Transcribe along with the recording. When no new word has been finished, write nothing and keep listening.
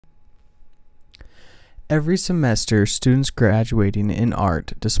Every semester, students graduating in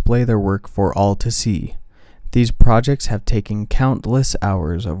art display their work for all to see. These projects have taken countless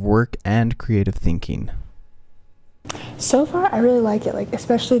hours of work and creative thinking. So far, I really like it,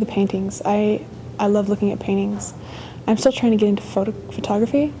 especially the paintings. I love looking at paintings. I'm still trying to get into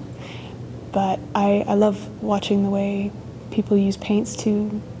photography, but I love watching the way people use paints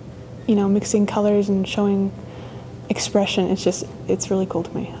to, mixing colors and showing expression. It's really cool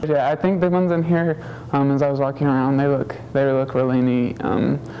to me. Yeah, I think the ones in here, as I was walking around, they look really neat.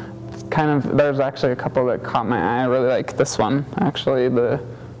 There's actually a couple that caught my eye. I really like this one, actually,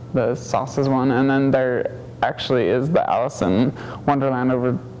 the sauces one, and then there actually is the Alice in Wonderland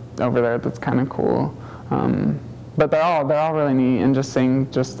over there. That's kind of cool. But they're all really neat, and just seeing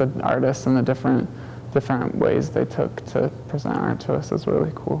just the artists and the different ways they took to present art to us is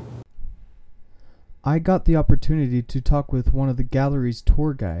really cool. I got the opportunity to talk with one of the gallery's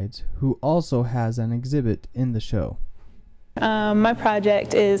tour guides who also has an exhibit in the show. My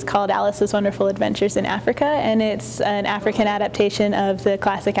project is called Alice's Wonderful Adventures in Africa, and it's an African adaptation of the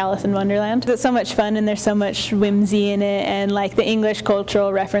classic Alice in Wonderland. It's so much fun, and there's so much whimsy in it, and the English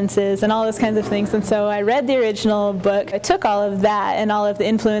cultural references and all those kinds of things. And so I read the original book. I took all of that and all of the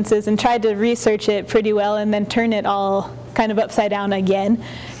influences and tried to research it pretty well, and then turn it all kind of upside down again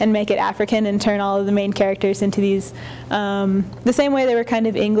and make it African and turn all of the main characters into these, the same way they were kind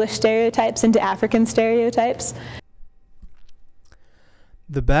of English stereotypes into African stereotypes.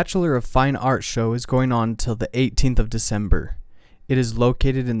 The Bachelor of Fine Art show is going on till the 18th of December. It is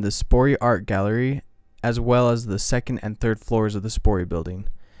located in the Spory Art Gallery, as well as the second and third floors of the Spory building.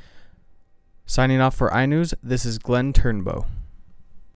 Signing off for iNews, this is Glenn Turnbow.